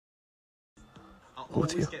Oh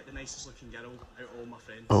dear. Get the nicest looking girl out of all my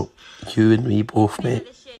friends. Oh, you and me both, mate.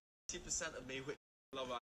 80% of me love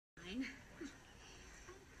her. Alan,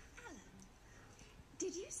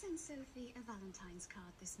 did you send Sophie a Valentine's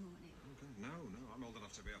card this morning? Oh, God, no, I'm old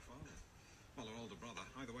enough to be a father. Well, an older brother.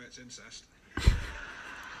 Either way, it's incest.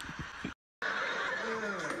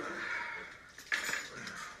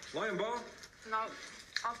 Lion bar? No,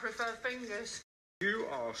 I prefer fingers. You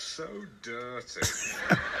are so dirty.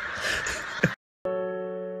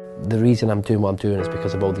 The reason I'm doing what I'm doing is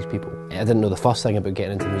because of all these people. I didn't know the first thing about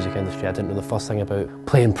getting into the music industry. I didn't know the first thing about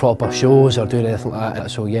playing proper shows or doing anything like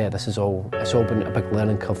that. So yeah, it's all been a big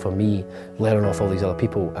learning curve for me, learning off all these other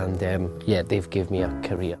people, and yeah, they've given me a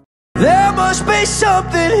career. There must be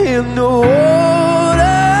something in the water,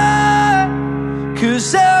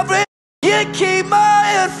 'cause every you keep my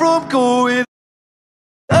head from going.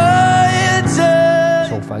 It's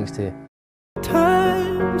all thanks to you.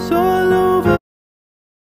 Time's all over.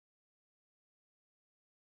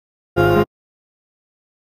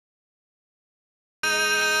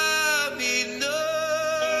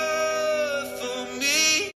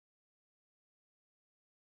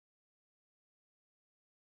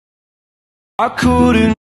 I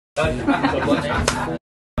couldn't. I'm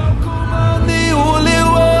the only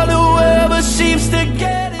one who ever seems to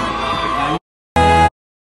get it.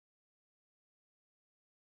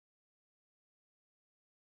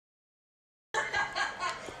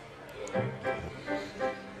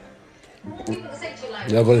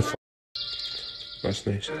 Yeah, but that's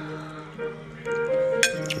nice.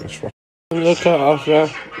 That's fucking. Look at us, yeah.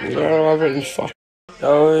 Everything's fucking.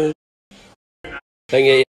 Oh, thank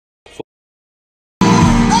you.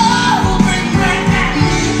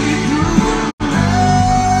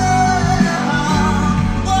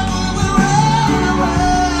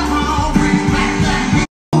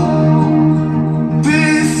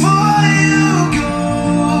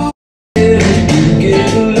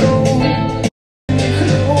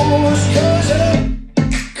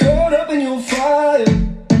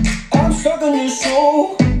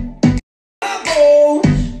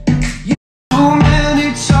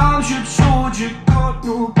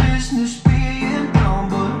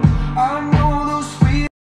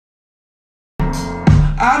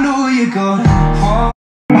 I know you got heart,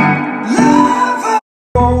 love,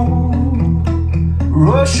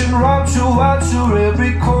 rushing round to answer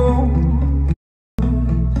every call.